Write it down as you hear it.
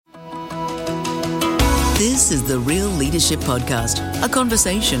This is the Real Leadership Podcast, a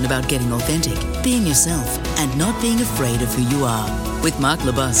conversation about getting authentic, being yourself, and not being afraid of who you are. With Mark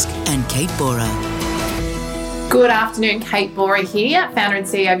LeBusque and Kate Bora. Good afternoon, Kate Bora here, founder and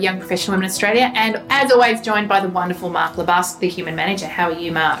CEO of Young Professional Women Australia, and as always joined by the wonderful Mark LeBusque, the Human Manager. How are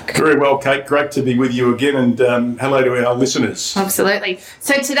you, Mark? Very well, Kate. Great to be with you again, and hello to our listeners. Absolutely.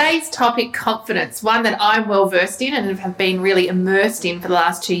 So today's topic, confidence, one that I'm well versed in and have been really immersed in for the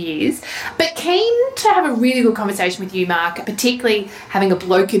last 2 years, but keen to have a really good conversation with you, Mark, particularly having a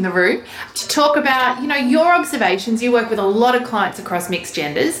bloke in the room, to talk about, your observations. You work with a lot of clients across mixed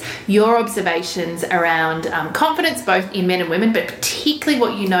genders, your observations around confidence, both in men and women, but particularly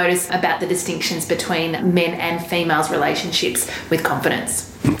what you notice about the distinctions between men and females' relationships with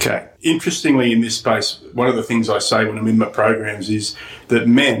confidence. Okay. Interestingly, in this space, one of the things I say when I'm in my programs is that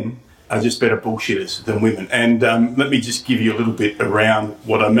men are just better bullshitters than women. And let me just give you a little bit around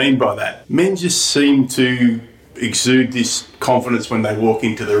what I mean by that. Men just seem to exude this confidence when they walk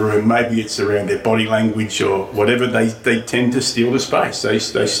into the room. Maybe it's around their body language or whatever. They tend to steal the space. They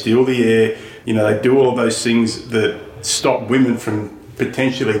steal the air. They do all those things that stop women from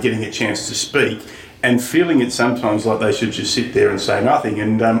potentially getting a chance to speak and feeling it sometimes like they should just sit there and say nothing.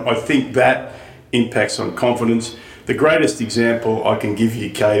 And I think that impacts on confidence. The greatest example I can give you,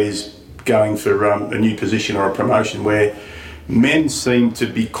 Kate, is going for a new position or a promotion where men seem to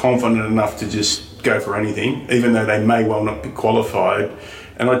be confident enough to just go for anything, even though they may well not be qualified.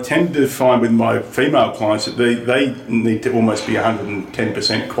 And I tend to find with my female clients that they need to almost be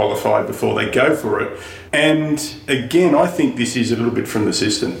 110% qualified before they go for it. And again, I think this is a little bit from the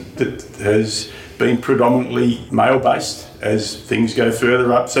system that has been predominantly male-based as things go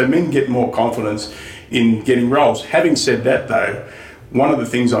further up. So men get more confidence in getting roles. Having said that, though, one of the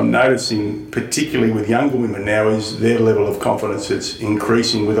things I'm noticing, particularly with younger women now, is their level of confidence that's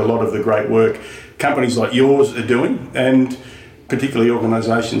increasing with a lot of the great work companies like yours are doing, and particularly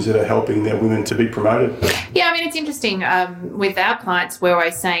organisations that are helping their women to be promoted. Yeah, it's interesting. With our clients, we're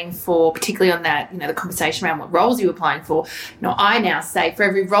always saying particularly on that, the conversation around what roles you're applying for, I now say for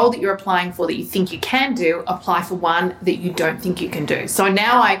every role that you're applying for that you think you can do, apply for one that you don't think you can do. So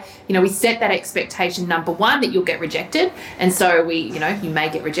now we set that expectation, number one, that you'll get rejected. And so you may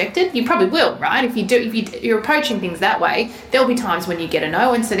get rejected. You probably will, right? If you're approaching things that way, there'll be times when you get a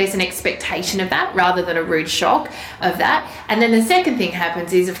no. And so there's an expectation of that rather than a rude shock of that. And then the second thing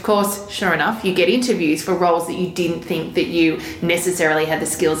happens is, of course, sure enough, you get interviews for roles that you didn't think that you necessarily had the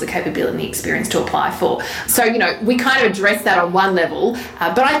skills, the capability, and the experience to apply for. So, we kind of address that on one level,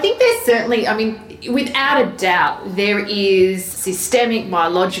 but I think there's certainly, without a doubt, there is systemic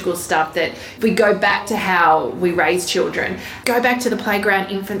biological stuff that if we go back to how we raise children, go back to the playground,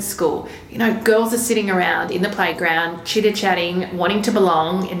 infant school, girls are sitting around in the playground, chitter-chatting, wanting to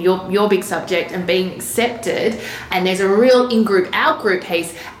belong, and your big subject, and being accepted, and there's a real in-group, out-group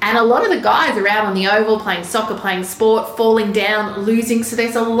piece, and a lot of the guys are out on the oval playing soccer, playing sport, falling down, losing, so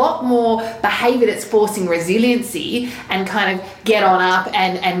there's a lot more behaviour that's forcing resiliency and kind of get on up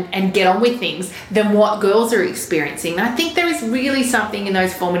and get on with things than what girls are experiencing. And I think there is really something in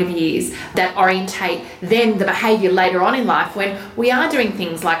those formative years that orientate then the behaviour later on in life when we are doing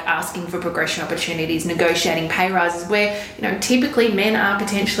things like asking for progression opportunities, negotiating pay rises, where typically men are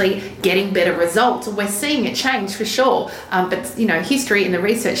potentially getting better results. We're seeing it change for sure, but history and the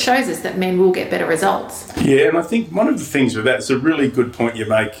research shows us that men will get better results. Yeah, and I think one of the things with that is a really good point you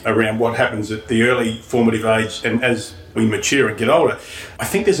make around what happens at the early formative age and as we mature and get older. I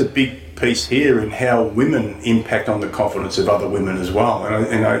think there's a big piece here in how women impact on the confidence of other women as well.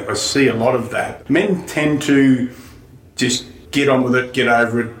 And I see a lot of that. Men tend to just get on with it, get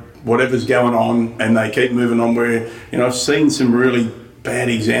over it, whatever's going on, and they keep moving on, where, I've seen some really bad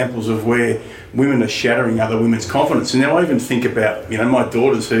examples of where women are shattering other women's confidence. And now I even think about, my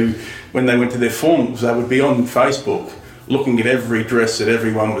daughters who, when they went to their formals, they would be on Facebook looking at every dress that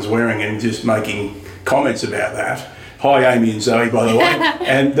everyone was wearing and just making comments about that. Hi, Amy and Zoe, by the way.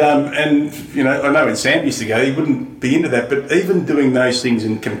 And I know when Sam used to go, he wouldn't be into that, but even doing those things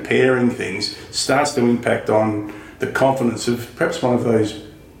and comparing things starts to impact on the confidence of perhaps one of those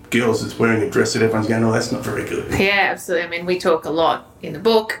girls that's wearing a dress that everyone's going, that's not very good. Yeah, absolutely. We talk a lot in the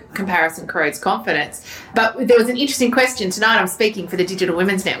book, comparison corrodes confidence. But there was an interesting question tonight. I'm speaking for the Digital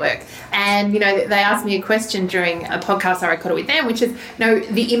Women's Network, and they asked me a question during a podcast I recorded with them, which is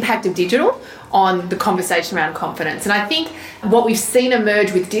the impact of digital on the conversation around confidence. And I think what we've seen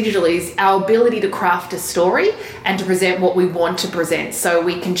emerge with digital is our ability to craft a story and to present what we want to present. So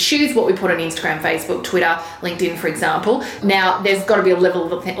we can choose what we put on Instagram, Facebook, Twitter, LinkedIn, for example. Now, there's got to be a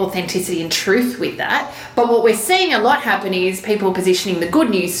level of authenticity and truth with that. But what we're seeing a lot happen is people positioning the good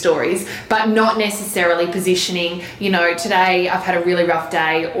news stories, but not necessarily positioning, today I've had a really rough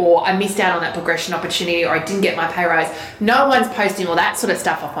day, or I missed out on that progression opportunity, or I didn't get my pay rise. No one's posting all that sort of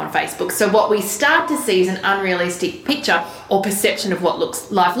stuff up on Facebook. So what we start to see is an unrealistic picture or perception of what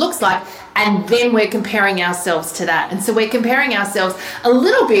life looks like, and then we're comparing ourselves to that. And so we're comparing ourselves a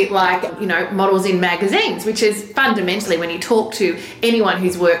little bit like, models in magazines, which is fundamentally, when you talk to anyone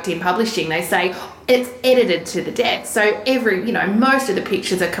who's worked in publishing, they say it's edited to the death. So most of the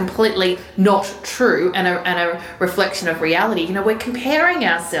pictures are completely not true and a reflection of reality. We're comparing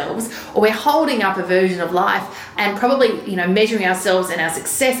ourselves, or we're holding up a version of life and probably, measuring ourselves and our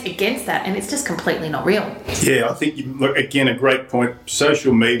success against that. And it's just completely not real. Yeah, I think, again, a great point.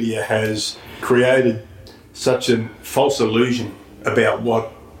 Social media has created such a false illusion about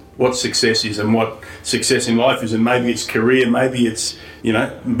what success is and what success in life is. And maybe it's career, maybe it's,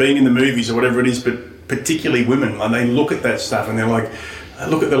 being in the movies or whatever it is, but particularly women, and they look at that stuff and they're like,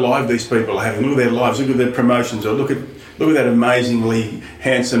 look at the life these people are having, look at their lives, look at their promotions, or look at that amazingly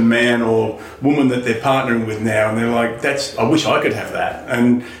handsome man or woman that they're partnering with now, and they're like, I wish I could have that.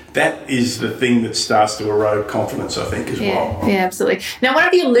 And that is the thing that starts to erode confidence, I think, as well. Yeah, absolutely. Now, one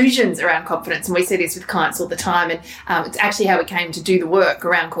of the illusions around confidence, and we see this with clients all the time, and it's actually how we came to do the work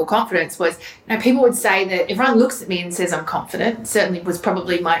around core confidence, was people would say that everyone looks at me and says I'm confident. Certainly was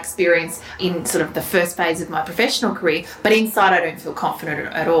probably my experience in sort of the first phase of my professional career, but inside I don't feel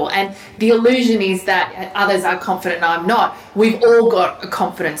confident at all. And the illusion is that others are confident and I'm not. We've all got a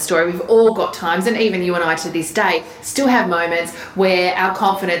confidence story. We've all got times, and even you and I to this day still have moments where our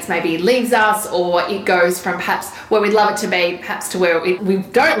confidence maybe leaves us, or it goes from perhaps where we'd love it to be, perhaps to where we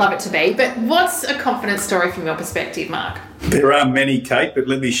don't love it to be. But what's a confidence story from your perspective, Mark? There are many, Kate, but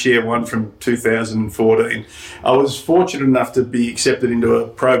let me share one from 2014. I was fortunate enough to be accepted into a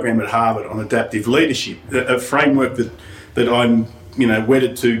program at Harvard on adaptive leadership, a framework that I'm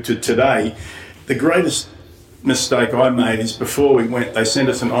wedded to today. The greatest mistake I made is before we went, they sent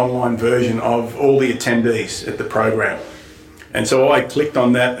us an online version of all the attendees at the program. And so I clicked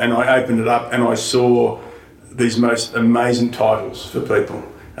on that and I opened it up and I saw these most amazing titles for people.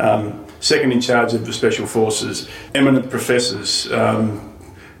 Second in charge of the Special Forces, eminent professors.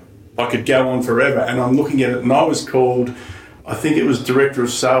 I could go on forever, and I'm looking at it, and I was called, I think it was Director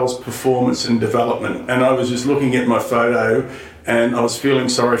of Sales, Performance and Development, and I was just looking at my photo and I was feeling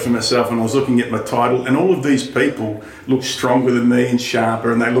sorry for myself, and I was looking at my title, and all of these people looked stronger than me and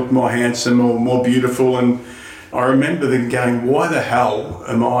sharper, and they looked more handsome or more beautiful, and I remember them going, why the hell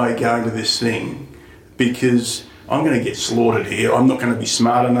am I going to this thing? Because I'm going to get slaughtered here. I'm not going to be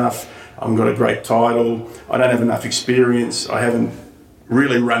smart enough. I haven't got a great title. I don't have enough experience. I haven't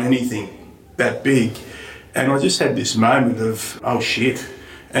really run anything that big. And I just had this moment of, oh shit.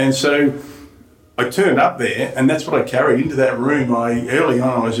 And so I turned up there, and that's what I carried into that room. Early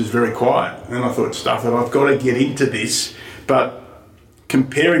on, I was just very quiet. And I thought, stuff it, I've got to get into this. But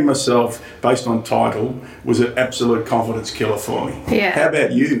comparing myself based on title was an absolute confidence killer for me. Yeah. How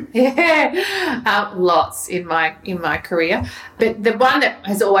about you? Yeah, lots in my career. But the one that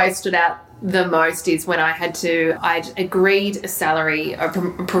has always stood out the most is when I'd agreed a salary, a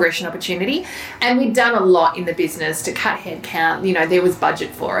progression opportunity, and we'd done a lot in the business to cut headcount. There was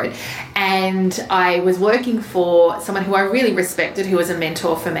budget for it. And I was working for someone who I really respected, who was a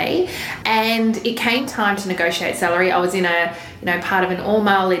mentor for me. And it came time to negotiate salary. I was in part of an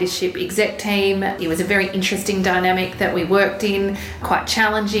all-male leadership exec team. It was a very interesting dynamic that we worked in, quite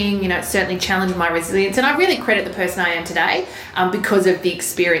challenging. It certainly challenged my resilience. And I really credit the person I am today because of the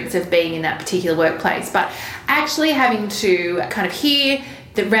experience of being in that particular workplace. But actually having to kind of hear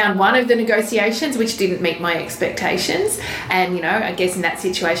the round one of the negotiations, which didn't meet my expectations. And, I guess in that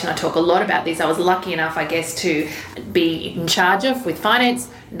situation, I talk a lot about this. I was lucky enough, I guess, to be in charge of with finance,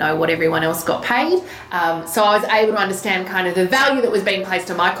 know what everyone else got paid. So I was able to understand kind of the value that was being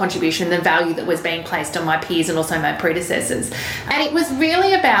placed on my contribution, the value that was being placed on my peers and also my predecessors. And it was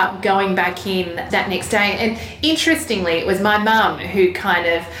really about going back in that next day. And interestingly, it was my mum who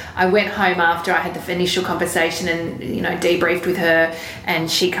I went home after I had the initial conversation and, debriefed with her, and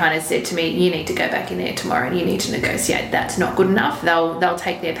she kind of said to me, you need to go back in there tomorrow and you need to negotiate. That's not good enough. They'll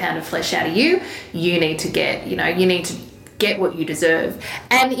take their pound of flesh out of you. You need to get what you deserve.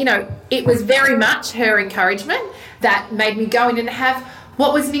 And, it was very much her encouragement that made me go in and have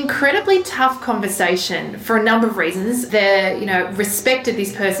what was an incredibly tough conversation for a number of reasons. They, respected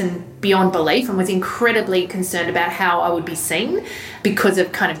this person beyond belief and was incredibly concerned about how I would be seen because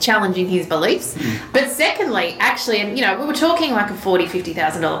of kind of challenging his beliefs. But secondly, actually, and we were talking like a $40,000,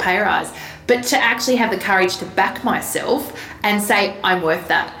 $50,000 pay rise, but to actually have the courage to back myself and say, I'm worth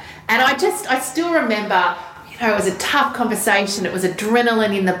that. And I still remember, it was a tough conversation. It was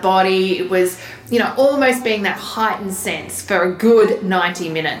adrenaline in the body. It was, almost being that heightened sense for a good 90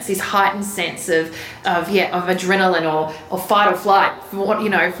 minutes, this heightened sense of adrenaline or fight or flight, for want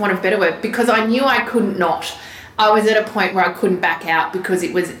of a better word, because I knew I couldn't not. I was at a point where I couldn't back out because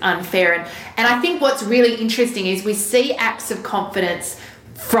it was unfair. And I think what's really interesting is we see acts of confidence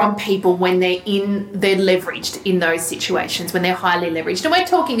from people when they're leveraged in those situations, when they're highly leveraged. And we're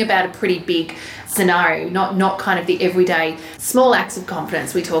talking about a pretty big scenario, not kind of the everyday small acts of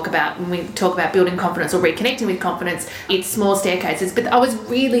confidence we talk about when we talk about building confidence or reconnecting with confidence. It's small staircases, but I was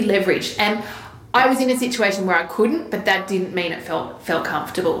really leveraged. And I was in a situation where I couldn't, but that didn't mean it felt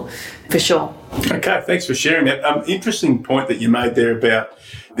comfortable, for sure. Okay, thanks for sharing that. Interesting point that you made there about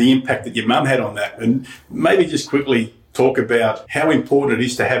the impact that your mum had on that. And maybe just quickly talk about how important it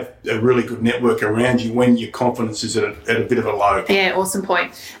is to have a really good network around you when your confidence is at a bit of a low. Yeah, awesome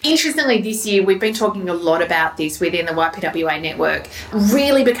point. Interestingly, this year we've been talking a lot about this within the YPWA network.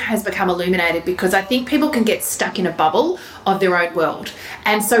 Really has become illuminated because I think people can get stuck in a bubble of their own world.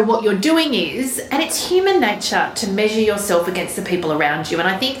 And so what you're doing is, and it's human nature to measure yourself against the people around you. And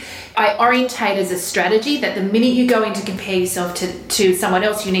I think I orientate as a strategy that the minute you go in to compare yourself to someone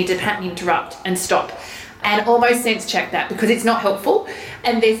else, you need to pattern interrupt and stop. And almost sense check that because it's not helpful.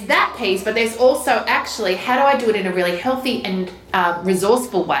 And there's that piece, but there's also actually how do I do it in a really healthy and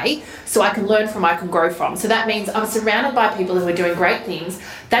resourceful way so I can learn from, I can grow from. So that means I'm surrounded by people who are doing great things.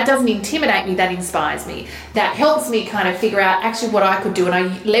 That doesn't intimidate me, that inspires me. That helps me kind of figure out actually what I could do, and I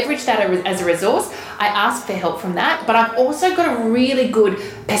leverage that as a resource. I ask for help from that, but I've also got a really good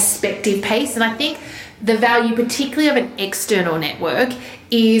perspective piece, and I think the value particularly of an external network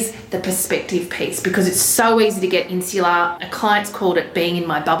is the perspective piece because it's so easy to get insular. A client's called it being in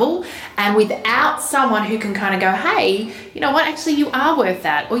my bubble, and without someone who can kind of go, hey, you know what, actually you are worth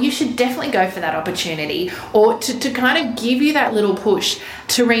that, or you should definitely go for that opportunity, or to kind of give you that little push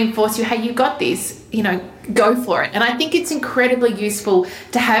to reinforce you, hey, you got this, go for it. And I think it's incredibly useful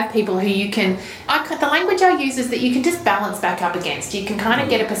to have people who you can, the language I use is that you can just balance back up against. You can kind of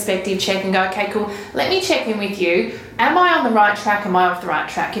get a perspective check and go, okay, cool, let me check in with you. Am I on the right track? Am I off the right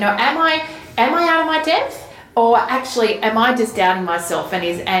track? Am I out of my depth? Or actually, am I just doubting myself and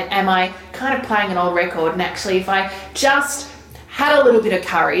am I kind of playing an old record? And actually, if I just had a little bit of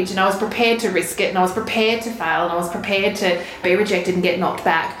courage and I was prepared to risk it and I was prepared to fail and I was prepared to be rejected and get knocked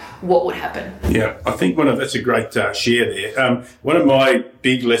back, what would happen? Yeah, I think that's a great share there. One of my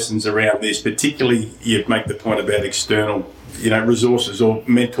big lessons around this, particularly you make the point about external resources or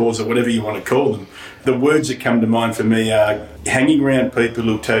mentors or whatever you want to call them. The words that come to mind for me are hanging around people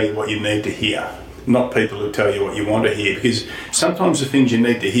who tell you what you need to hear, not people who tell you what you want to hear, because sometimes the things you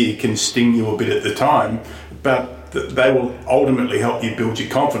need to hear can sting you a bit at the time, but they will ultimately help you build your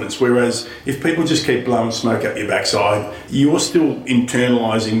confidence. Whereas if people just keep blowing smoke up your backside, you're still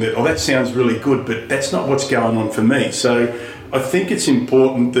internalising that, that sounds really good, but that's not what's going on for me. So I think it's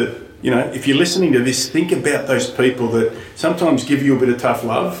important that, if you're listening to this, think about those people that sometimes give you a bit of tough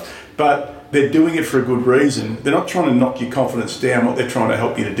love, but they're doing it for a good reason. They're not trying to knock your confidence down. What they're trying to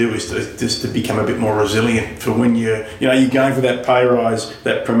help you to do is to become a bit more resilient for when you're going for that pay rise,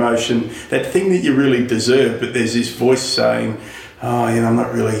 that promotion, that thing that you really deserve, but there's this voice saying, I'm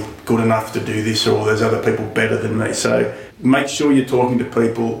not really good enough to do this, or there's other people better than me. So make sure you're talking to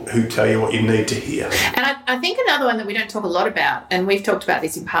people who tell you what you need to hear. And I think another one that we don't talk a lot about, and we've talked about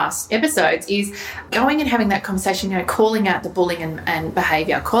this in past episodes, is going and having that conversation, calling out the bullying and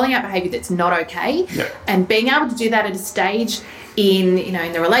behaviour, calling out behaviour that's not okay, and being able to do that at a stage in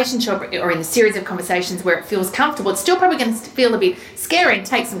the relationship or in the series of conversations where it feels comfortable. It's still probably going to feel a bit scary and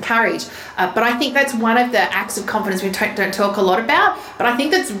take some courage, but I think that's one of the acts of confidence we don't talk a lot about, but I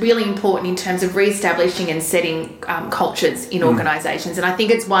think that's really important in terms of re-establishing and setting cultures in organisations. And I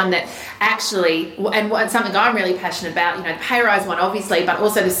think it's one that actually, and something I'm really passionate about, the pay rise one obviously, but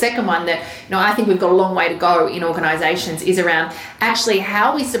also the second one that I think we've got a long way to go in organisations is around actually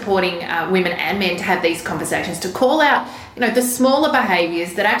how we're supporting women and men to have these conversations, to call out the smaller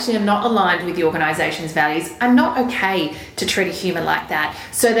behaviours that actually are not aligned with the organisation's values are not okay to treat a human like that,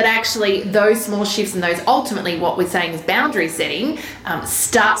 so that actually those small shifts and those ultimately what we're saying is boundary setting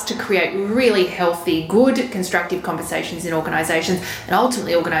starts to create really healthy, good, constructive conversations in organisations and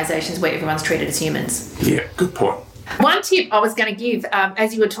ultimately organisations where everyone's treated as humans. Yeah, good point. One tip I was going to give,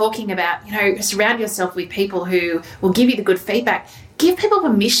 as you were talking about, surround yourself with people who will give you the good feedback. Give people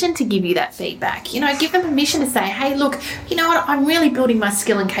permission to give you that feedback. Give them permission to say, hey, look, you know what, I'm really building my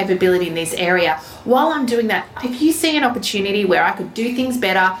skill and capability in this area. While I'm doing that, if you see an opportunity where I could do things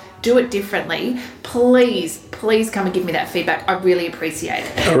better, do it differently, please come and give me that feedback. I really appreciate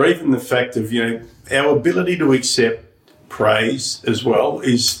it. Or even the fact of, our ability to accept praise as well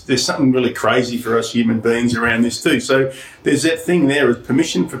there's something really crazy for us human beings around this too. So there's that thing there of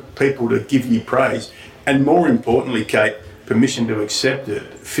permission for people to give you praise, and more importantly, Kate, permission to accept it,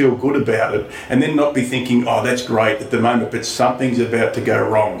 feel good about it, and then not be thinking, oh, that's great at the moment, but something's about to go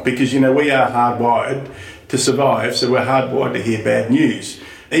wrong. Because, we are hardwired to survive, so we're hardwired to hear bad news.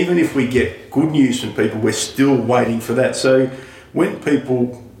 Even if we get good news from people, we're still waiting for that. So when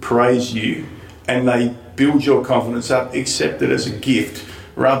people praise you and they build your confidence up, accept it as a gift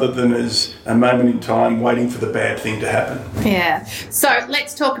rather than as a moment in time waiting for the bad thing to happen. Yeah. So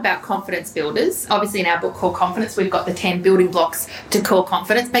let's talk about confidence builders. Obviously in our book Core Confidence, we've got the 10 building blocks to core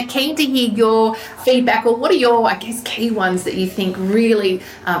confidence, but keen to hear your feedback, or what are your, key ones that you think really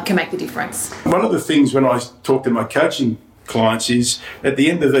can make the difference? One of the things when I talk to my coaching clients is at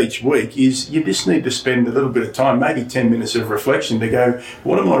the end of each week is you just need to spend a little bit of time, maybe 10 minutes of reflection to go,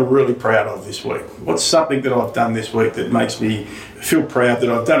 what am I really proud of this week? What's something that I've done this week that makes me feel proud that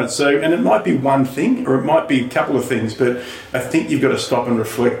I've done it? So, and it might be one thing or it might be a couple of things, but I think you've got to stop and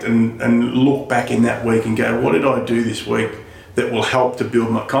reflect and look back in that week and go, what did I do this week that will help to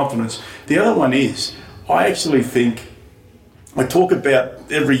build my confidence? The other one is, I actually think, I talk about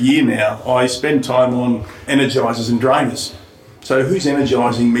every year now, I spend time on energizers and drainers. So who's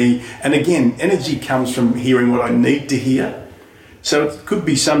energising me? And again, energy comes from hearing what I need to hear. So it could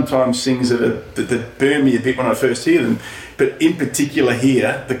be sometimes things that burn me a bit when I first hear them. But in particular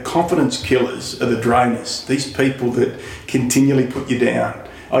here, the confidence killers are the drainers. These people that continually put you down.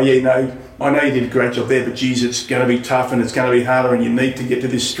 Oh yeah, I know you did a great job there, but geez, it's going to be tough and it's going to be harder and you need to get to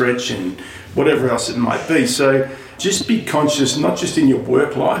this stretch and whatever else it might be. So just be conscious, not just in your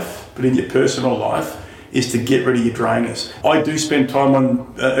work life, but in your personal life, is to get rid of your drainers. I do spend time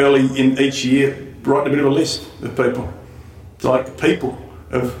on early in each year writing a bit of a list of people. Like people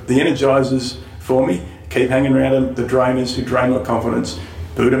of the energizers for me, keep hanging around them, the drainers who drain my confidence,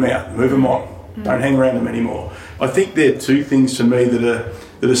 boot them out, move them on. Don't hang around them anymore. I think there are two things for me that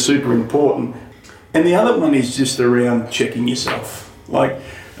are super important. And the other one is just around checking yourself. Like,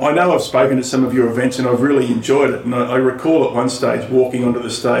 I know I've spoken at some of your events and I've really enjoyed it. And I recall at one stage walking onto the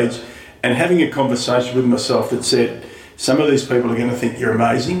stage and having a conversation with myself that said, some of these people are going to think you're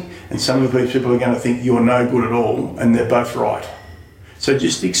amazing and some of these people are going to think you're no good at all, and they're both right. So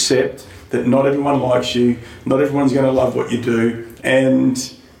just accept that not everyone likes you, not everyone's going to love what you do,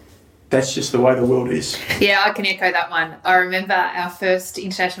 and that's just the way the world is. Yeah, I can echo that one. I remember our first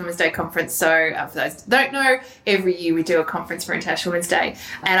International Women's Day conference. So for those who don't know, every year we do a conference for International Women's Day.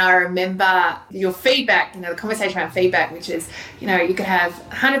 And I remember your feedback, the conversation around feedback, which is, you could have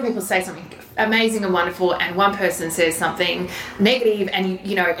 100 people say something amazing and wonderful and one person says something negative, and,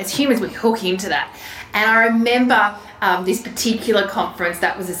 as humans we hook into that. And I remember this particular conference,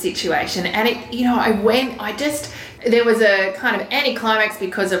 that was a situation. And there was a kind of anticlimax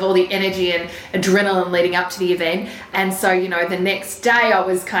because of all the energy and adrenaline leading up to the event. And so, the next day I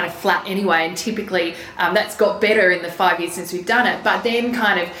was kind of flat anyway. And typically that's got better in the 5 years since we've done it. But then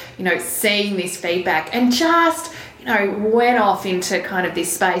kind of, seeing this feedback and just, went off into kind of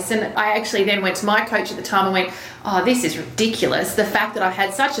this space. And I actually then went to my coach at the time and went, oh, this is ridiculous. The fact that I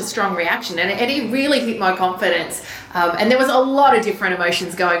had such a strong reaction, and it really hit my confidence. And there was a lot of different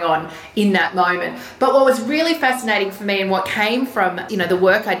emotions going on in that moment. But what was really fascinating for me and what came from, the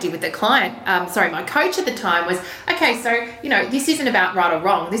work I did with the client, my coach at the time, was, okay, so, this isn't about right or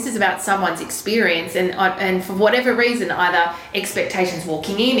wrong. This is about someone's experience. And for whatever reason, either expectations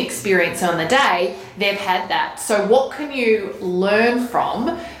walking in, experience on the day, they've had that. So what can you learn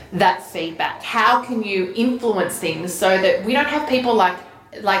from that feedback? How can you influence things so that we don't have people like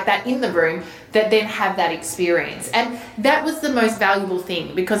that in the room that then have that experience? And that was the most valuable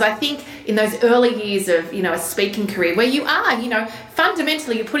thing, because I think in those early years of, a speaking career where you are,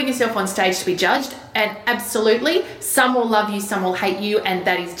 fundamentally you're putting yourself on stage to be judged, and absolutely some will love you, some will hate you, and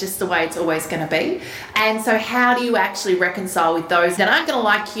that is just the way it's always going to be. And so how do you actually reconcile with those that aren't going to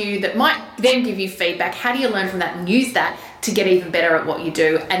like you, that might then give you feedback? How do you learn from that and use that to get even better at what you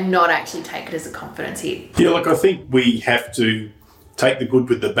do and not actually take it as a confidence hit? Yeah, I think we have to take the good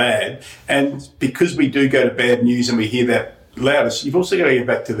with the bad, and because we do go to bad news and we hear that loudest, you've also got to get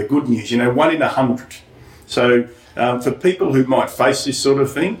back to the good news. 1 in 100. So For people who might face this sort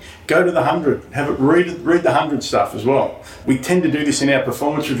of thing, go to the 100, read the 100 stuff as well. We tend to do this in our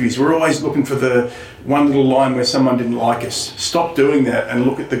performance reviews. We're always looking for the one little line where someone didn't like us. Stop doing that and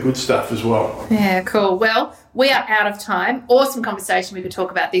look at the good stuff as well. Yeah, cool. Well, we are out of time. Awesome conversation. We could talk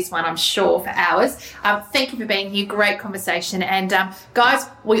about this one, I'm sure, for hours. Thank you for being here. Great conversation. And guys,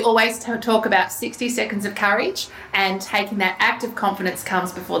 we always talk about 60 seconds of courage, and taking that act of confidence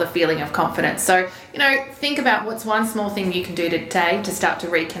comes before the feeling of confidence. So, think about what's one small thing you can do today to start to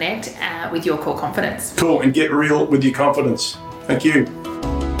reconnect with your core confidence. Cool. And get real with your confidence. Thank you.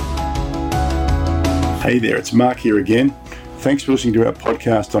 Hey there, it's Mark here again. Thanks for listening to our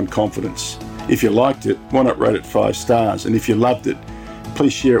podcast on confidence. If you liked it, why not rate it 5 stars? And if you loved it,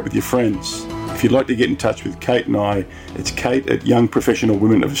 please share it with your friends. If you'd like to get in touch with Kate and I, it's Kate at Young Professional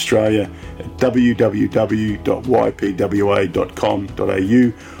Women of Australia at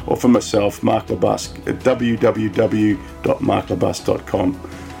www.ypwa.com.au, or for myself, Mark LeBusque at www.marklebusque.com.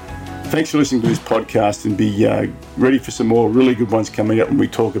 Thanks for listening to this podcast, and be ready for some more really good ones coming up when we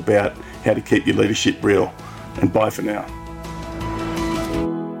talk about how to keep your leadership real. And bye for now.